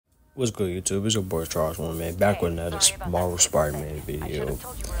What's good, YouTube? It's your boy Charles One Man back with another Marvel Spider-Man video.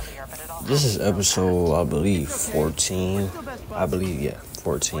 This is episode, I believe, 14. I believe, yeah,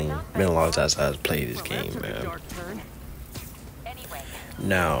 14. Been a long time since I played this game, man.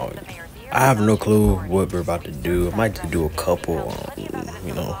 Now, I have no clue what we're about to do. I might do a couple,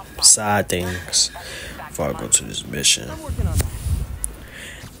 side things before I go to this mission.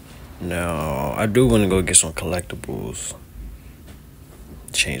 Now, I do want to go get some collectibles.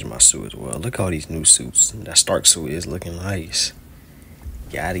 Change my suit as well. Look at all these new suits. That Stark suit is looking nice.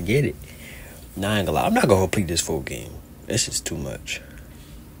 Gotta get it. Nah, I ain't gonna lie. I'm not gonna complete this full game. This is too much.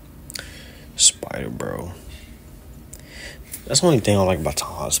 Spider, bro. That's the only thing I like about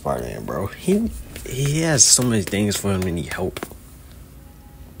Tom Holland Spider-Man, bro. He has so many things for him and need help.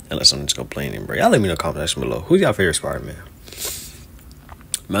 Unless I'm just complaining, bro. Y'all let me know in the comment section below. Who's your favorite Spider-Man?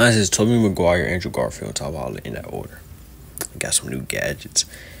 Mine is Tobey Maguire, Andrew Garfield, Tom Holland in that order. Got some new gadgets.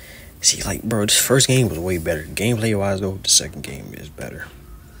 See, like, bro, this first game was way better. Gameplay wise, though, the second game is better.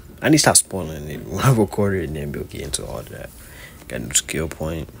 I need to stop spoiling it when I record it, and then we'll get into all of that. Got a new skill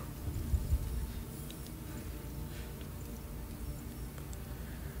point.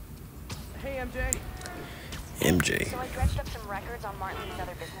 Hey, MJ. MJ. So I dredged up some records on Martin Lee's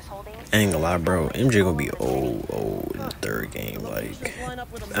other business holdings. I ain't gonna lie, bro. MJ gonna be old in the third game. Like,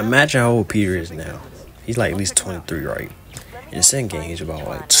 imagine how old Peter is now. He's like at least 23, right? In the second game, he's about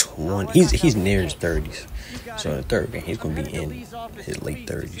like 20. He's near his 30s. So in the third game, he's gonna be in his late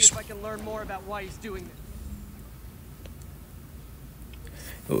 30s.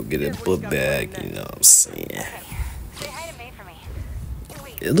 We'll get a book bag, you know what I'm saying?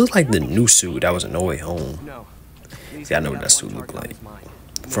 It looked like the new suit that was in No Way Home. See, I know what that suit looked like.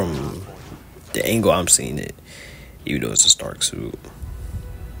 From the angle I'm seeing it, even though it's a Stark suit.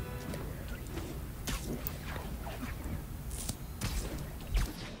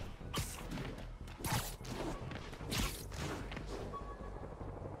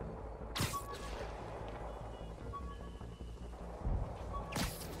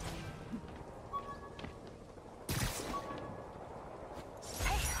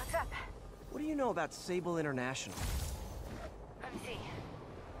 What do you know about Sable International? Let me see.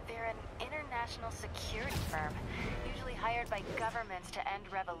 They're an international security firm, usually hired by governments to end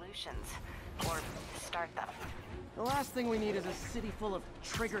revolutions, or start them. The last thing we need is a city full of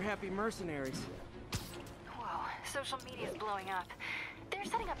trigger-happy mercenaries. Whoa, social media's blowing up. They're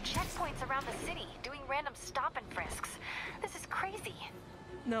setting up checkpoints around the city, doing random stop and frisks. This is crazy.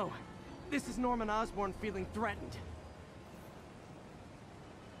 No, this is Norman Osborn feeling threatened.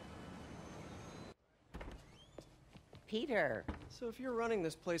 Peter. So if you're running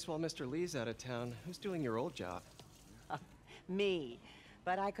this place while Mr. Lee's out of town, who's doing your old job? Me.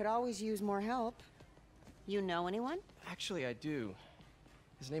 But I could always use more help. You know anyone? Actually, I do.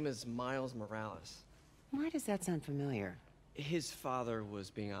 His name is Miles Morales. Why does that sound familiar? His father was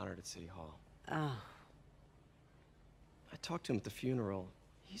being honored at City Hall. Oh. I talked to him at the funeral.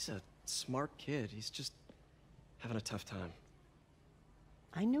 He's a smart kid. He's just having a tough time.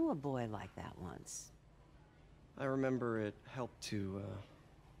 I knew a boy like that once. I remember it helped to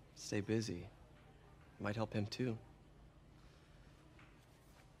stay busy. Might help him too.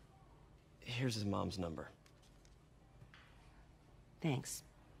 Here's his mom's number. Thanks.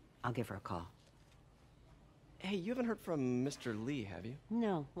 I'll give her a call. Hey, you haven't heard from Mr. Lee, have you?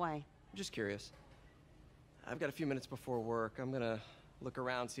 No, why? I'm just curious. I've got a few minutes before work. I'm gonna look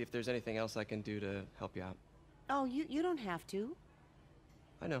around, see if there's anything else I can do to help you out. Oh, you don't have to.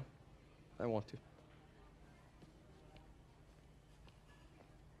 I know. I want to.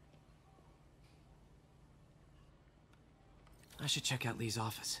 I should check out Lee's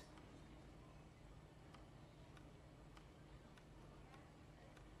office.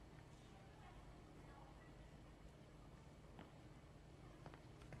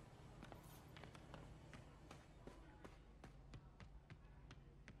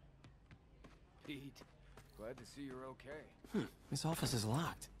 Pete, glad to see you're okay. His office is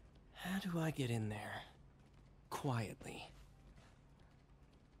locked. How do I get in there? Quietly.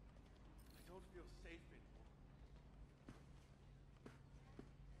 I don't feel safe anymore.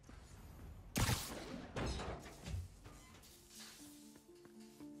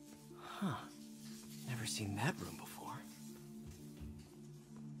 Huh. Never seen that room before.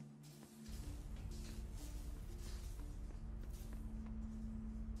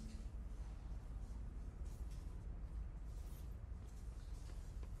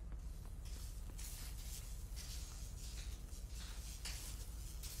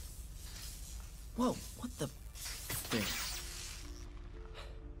 Whoa, what the thing?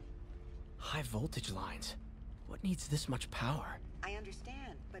 High voltage lines. What needs this much power? I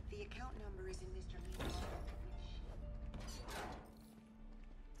understand, but The account number is in Mr. Lee's sheet.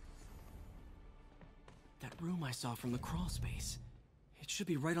 That room I saw from the crawl space. It should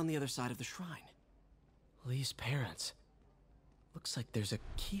be right on the other side of the shrine. Lee's parents. Looks like there's a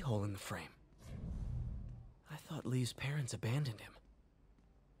keyhole in the frame. I thought Lee's parents abandoned him.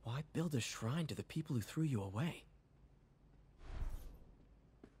 Why build a shrine to the people who threw you away?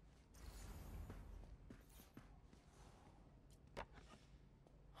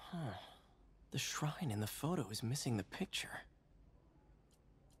 Huh. The shrine in the photo is missing the picture.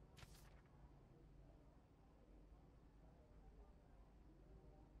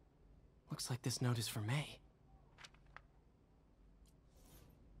 Looks like this note is for May.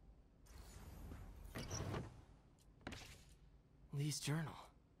 Lee's journal.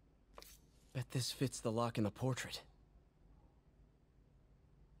 Bet this fits the lock in the portrait.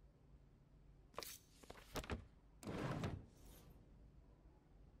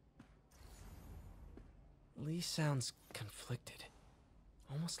 Lee sounds conflicted.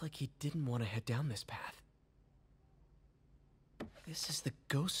 Almost like he didn't want to head down this path. This is the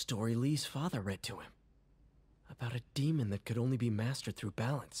ghost story Lee's father read to him. About a demon that could only be mastered through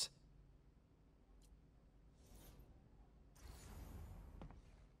balance.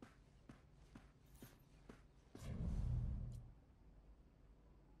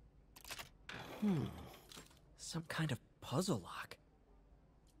 Some kind of puzzle lock.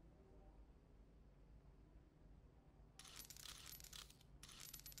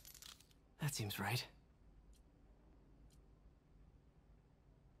 That seems right.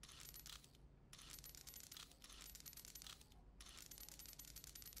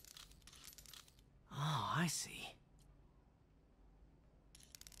 Oh, I see.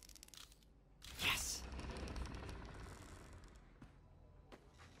 Yes!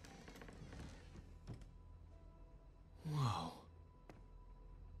 Whoa.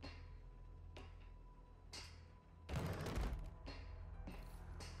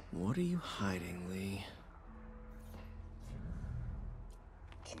 What are you hiding, Lee?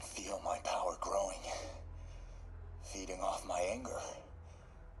 Can feel my power growing, feeding off my anger.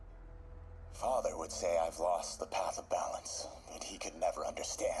 Father would say I've lost the path of balance, but he could never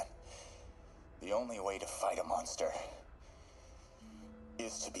understand. The only way to fight a monster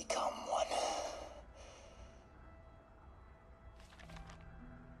is to become one.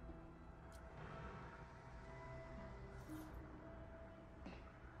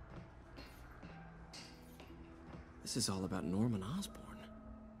 This is all about Norman Osborn.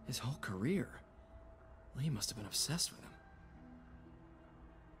 His whole career. Lee must have been obsessed with him.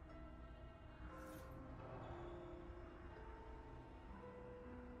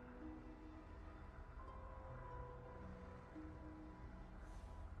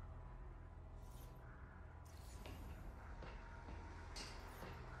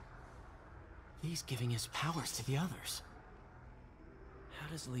 Lee's giving his powers to the others. How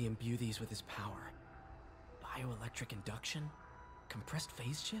does Lee imbue these with his power? Bioelectric induction? Compressed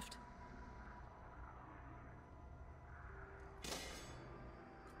phase shift?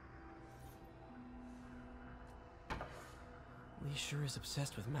 Lee sure is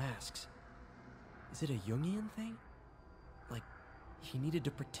obsessed with masks. Is it a Jungian thing? Like, he needed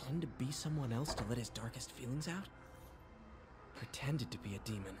to pretend to be someone else to let his darkest feelings out? Pretended to be a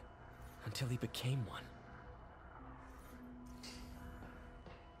demon, until he became one.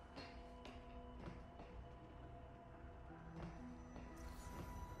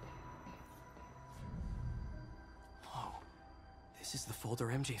 This is the folder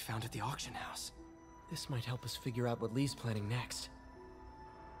MJ found at the auction house. This might help us figure out what Lee's planning next.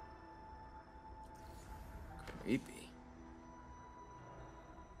 Creepy.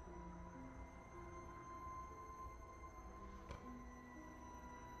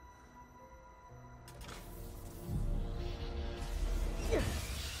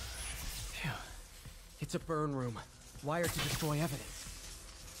 Phew. It's a burn room, wired to destroy evidence.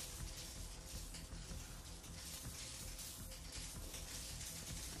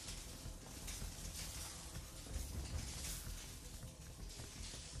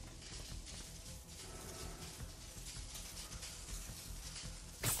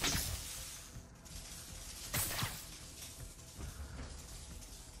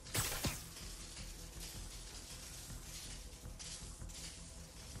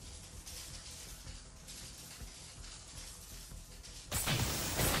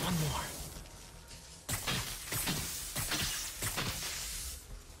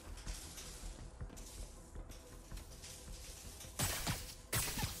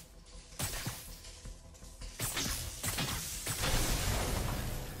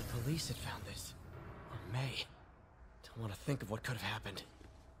 Police had found this. Or May. Don't want to think of what could have happened.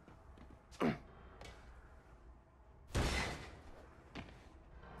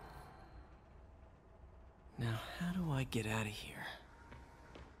 get out of here.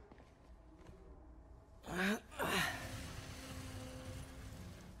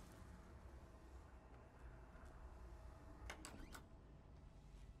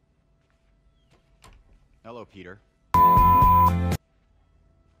 Hello, Peter.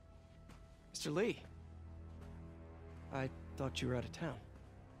 Mr. Lee. I thought you were out of town.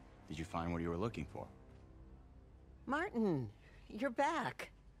 Did you find what you were looking for? Martin, you're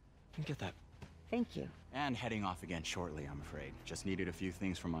back. You get that. Thank you. And heading off again shortly, I'm afraid. Just needed a few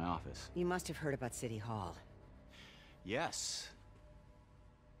things from my office. You must have heard about City Hall. Yes.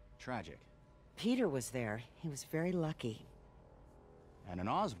 Tragic. Peter was there. He was very lucky. And an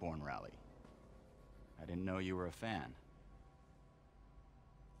Osborn rally. I didn't know you were a fan.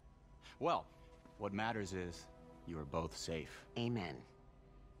 Well, what matters is you are both safe. Amen.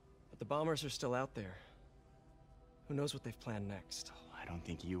 But the bombers are still out there. Who knows what they've planned next? I don't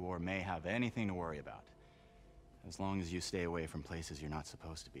think you or May have anything to worry about. As long as you stay away from places you're not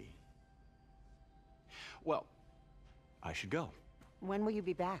supposed to be. Well, I should go. When will you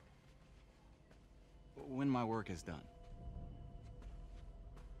be back? When my work is done.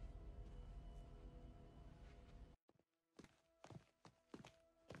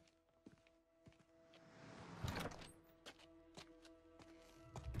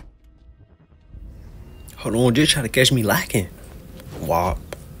 Hold on, just try to catch me lacking. Wow.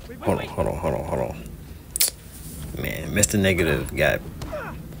 Hold on. Man, Mr. Negative got...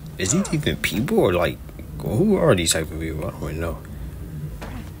 Is these even people or like... Who are these type of people? I don't even know.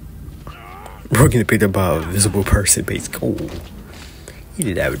 Bro getting picked up by a visible person based cool. He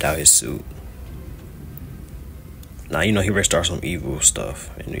did that without his suit. Now you know he ready to start some evil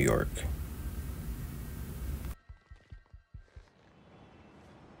stuff in New York.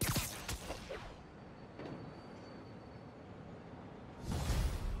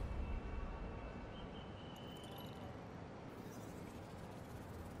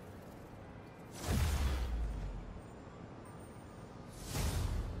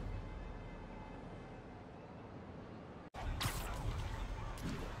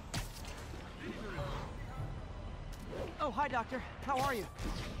 Oh, hi, Doctor. How are you?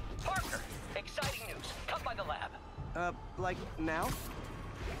 Parker, exciting news. Come by the lab. Like now?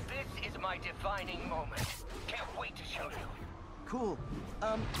 This is my defining moment. Can't wait to show you. Cool.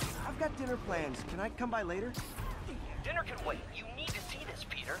 I've got dinner plans. Can I come by later? Dinner can wait. You need to see this,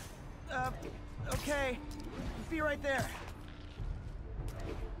 Peter. Okay. Be right there.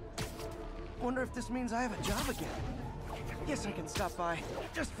 Wonder if this means I have a job again. Guess I can stop by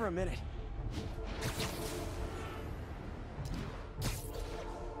just for a minute.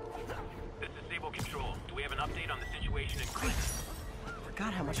 This is Sable Control. Do we have an update on the situation in Clinton?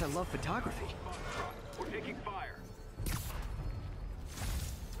 Forgot how much I love photography. We're taking fire.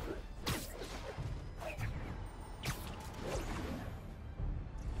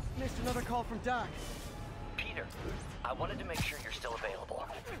 Missed another call from Doc. Peter, I wanted to make sure you're still available.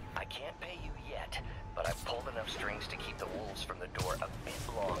 I can't pay you yet, but I've pulled enough strings to keep the wolves from the door a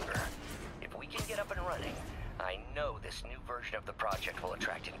bit longer. If we can get up and running, I know this new version of the project will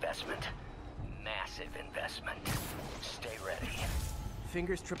attract investment. Massive investment. Stay ready.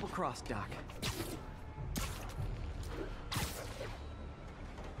 Fingers triple crossed, Doc.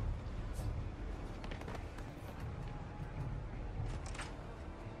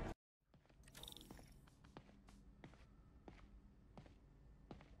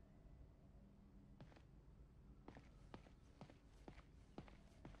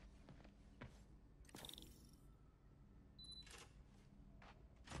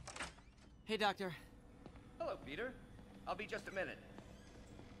 Hey, Doctor. Hello, Peter. I'll be just a minute.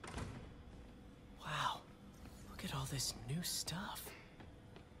 Wow. Look at all this new stuff.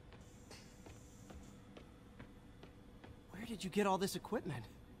 Where did you get all this equipment?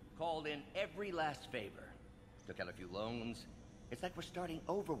 Called in every last favor. Took out a few loans. It's like we're starting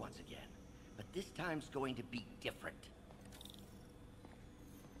over once again. But this time's going to be different.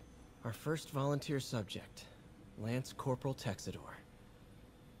 Our first volunteer subject, Lance Corporal Texador.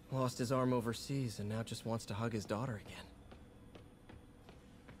 Lost his arm overseas and now just wants to hug his daughter again.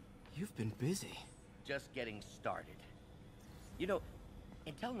 You've been busy. Just getting started. You know,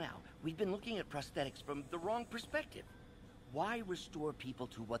 until now, we've been looking at prosthetics from the wrong perspective. Why restore people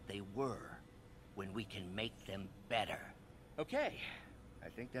to what they were when we can make them better? Okay, I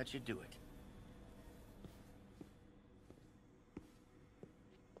think that should do it.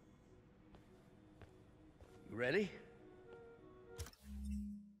 You ready?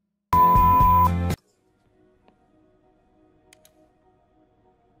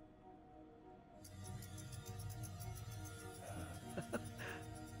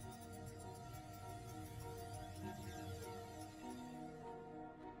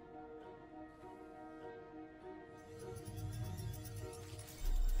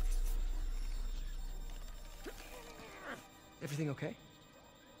 Everything okay?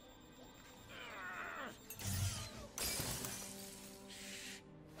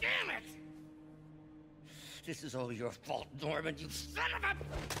 Damn it! This is all your fault, Norman, you son of a...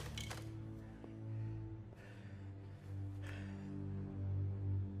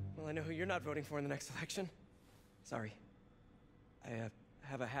 Well, I know who you're not voting for in the next election. Sorry. I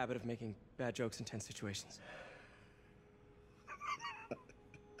have a habit of making bad jokes in tense situations.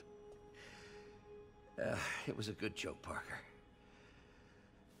 It was a good joke, Parker.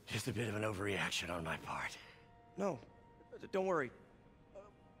 Just a bit of an overreaction on my part. No, don't worry.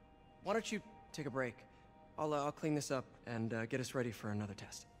 Why don't you take a break? I'll clean this up and get us ready for another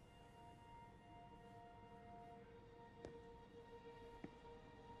test.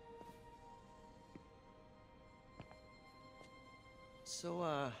 So,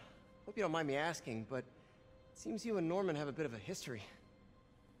 hope you don't mind me asking, but it seems you and Norman have a bit of a history.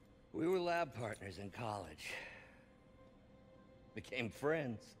 We were lab partners in college. Became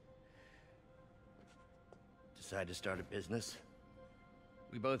friends. Decided to start a business.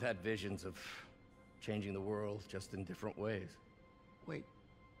 We both had visions of changing the world, just in different ways. Wait,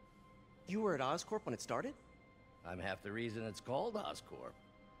 you were at Oscorp when it started? I'm half the reason it's called Oscorp.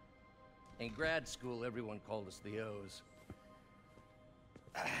 In grad school, everyone called us the O's.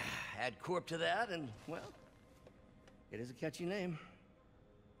 Add Corp to that, and, well, it is a catchy name.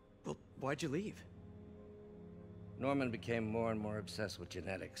 Well, why'd you leave? Norman became more and more obsessed with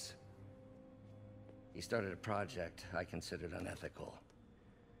genetics. He started a project I considered unethical.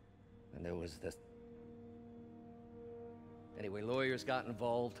 And there was this... Anyway, lawyers got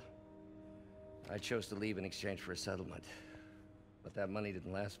involved. I chose to leave in exchange for a settlement. But that money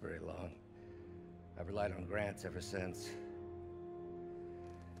didn't last very long. I've relied on grants ever since.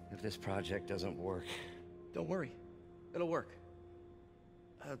 If this project doesn't work... Don't worry. It'll work.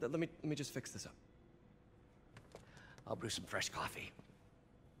 Let me just fix this up. I'll brew some fresh coffee.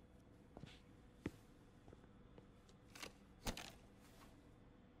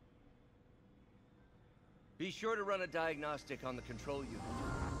 Be sure to run a diagnostic on the control unit.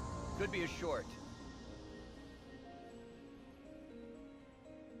 Could be a short.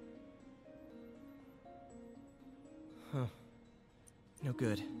 Huh. No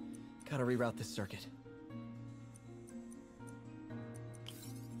good. Gotta reroute this circuit.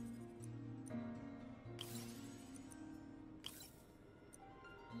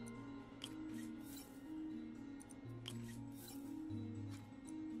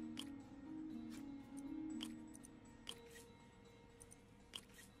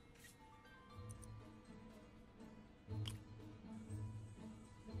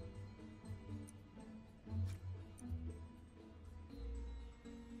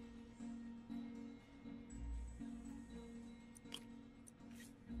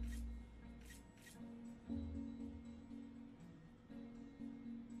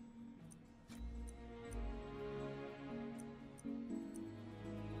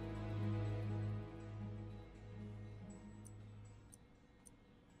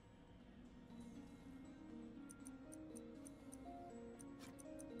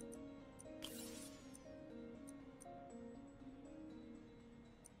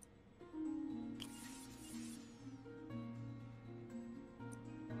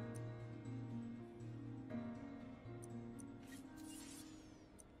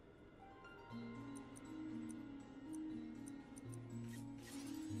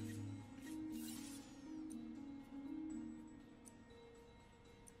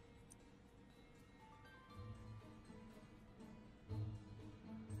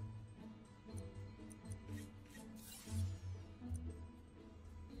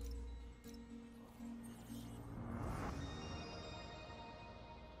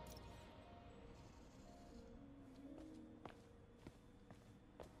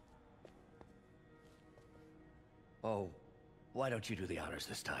 Oh, why don't you do the honors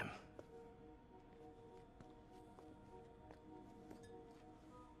this time?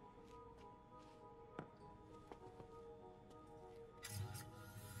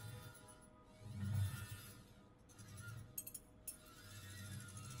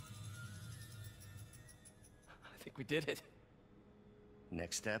 I think we did it.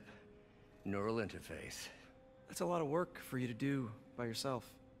 Next step, neural interface. That's a lot of work for you to do by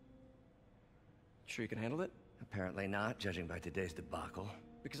yourself. Sure you can handle it? Apparently not, judging by today's debacle.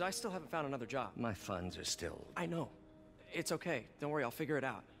 Because I still haven't found another job. My funds are still... I know. It's okay. Don't worry, I'll figure it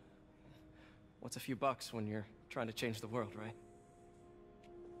out. What's a few bucks when you're trying to change the world, right?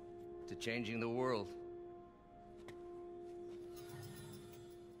 to changing the world.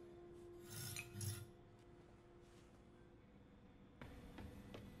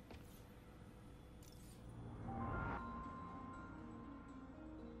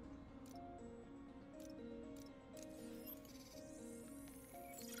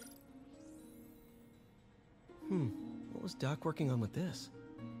 was Doc working on with this?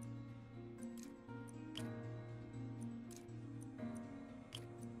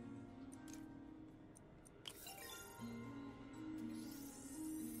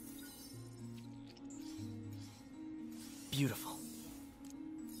 Beautiful.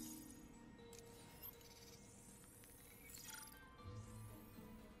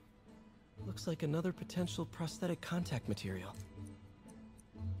 Looks like another potential prosthetic contact material.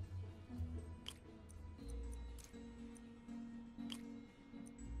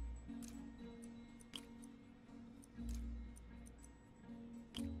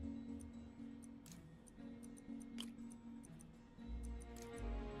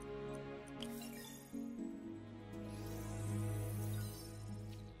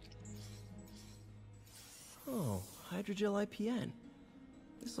 Oh, hydrogel IPN.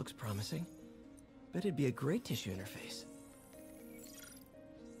 This looks promising. Bet it'd be a great tissue interface.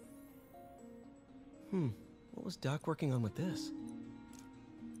 What was Doc working on with this?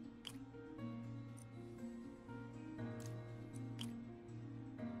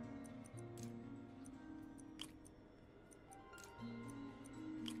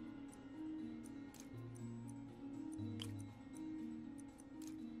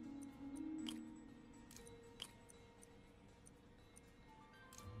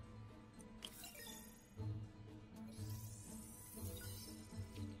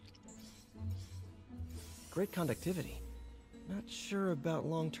 Great conductivity. Not sure about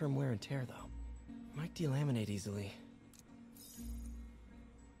long-term wear and tear, though. Might delaminate easily.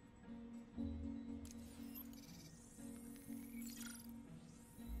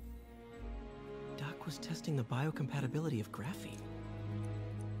 Doc was testing the biocompatibility of graphene.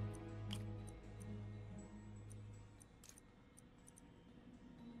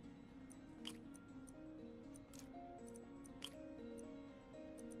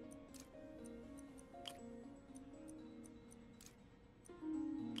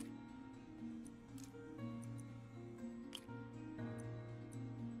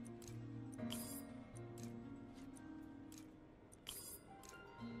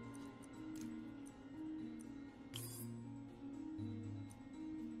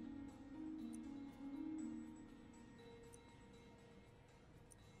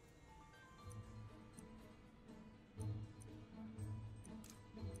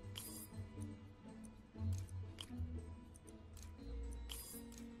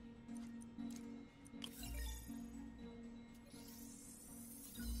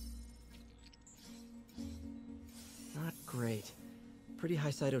 Not great. Pretty high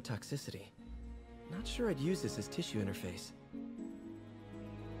cytotoxicity. Not sure I'd use this as tissue interface.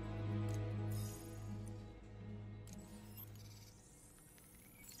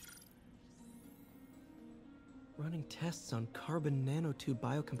 Running tests on carbon nanotube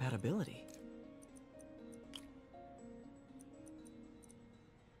biocompatibility.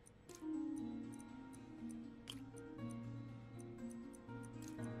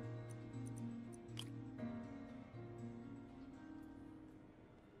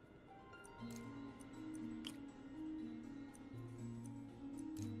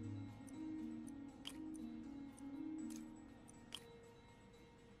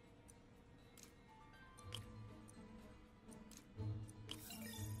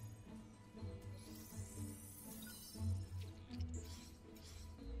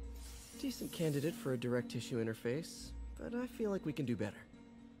 Decent candidate for a direct tissue interface, but I feel like we can do better.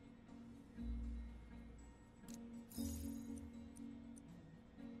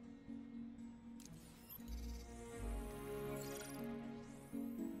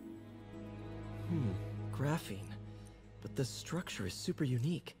 Graphene. But the structure is super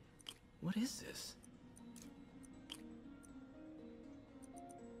unique. What is this?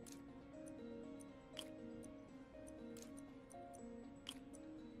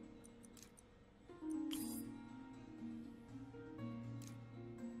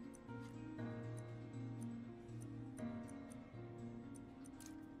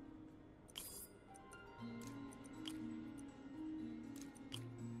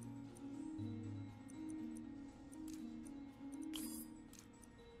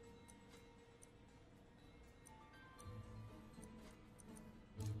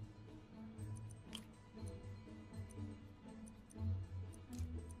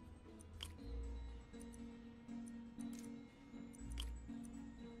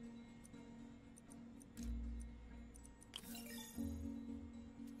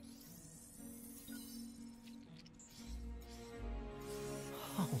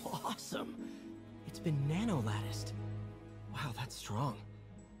 Oh, awesome! It's been nano-latticed. Wow, that's strong.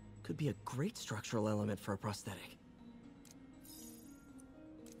 Could be a great structural element for a prosthetic.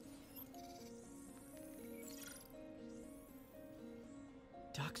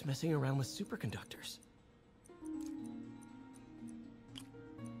 Doc's messing around with superconductors.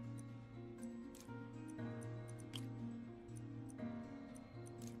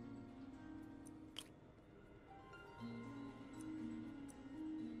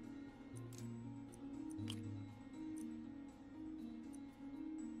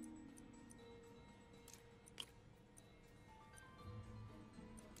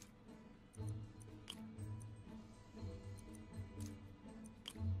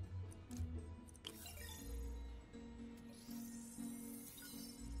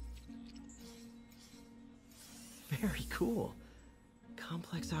 Very cool.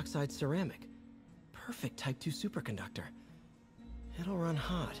 Complex oxide ceramic. Perfect Type 2 superconductor. It'll run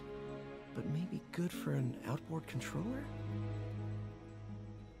hot, but maybe good for an outboard controller?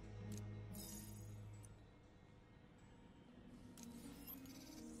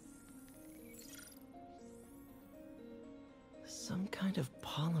 Some kind of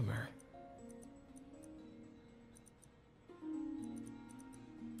polymer.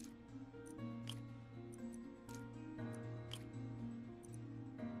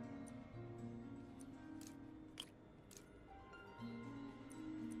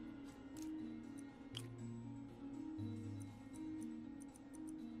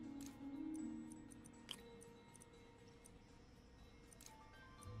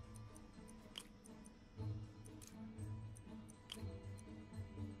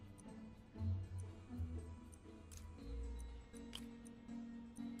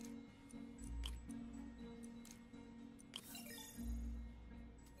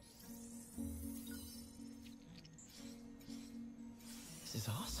 This is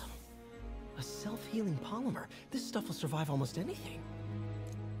awesome. A self-healing polymer. This stuff will survive almost anything.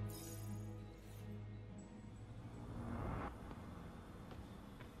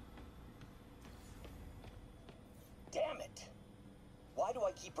 Damn it! Why do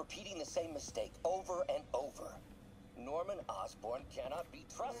I keep repeating the same mistake over and over? Norman Osborn cannot be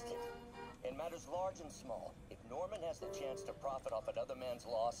trusted. In matters large and small, if Norman has the chance to profit off another man's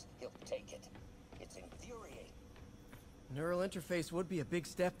loss, he'll take it. It's infuriating. Neural interface would be a big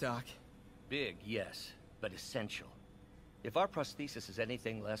step, Doc. Big, yes, but essential. If our prosthesis is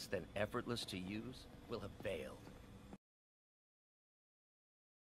anything less than effortless to use, we'll have failed.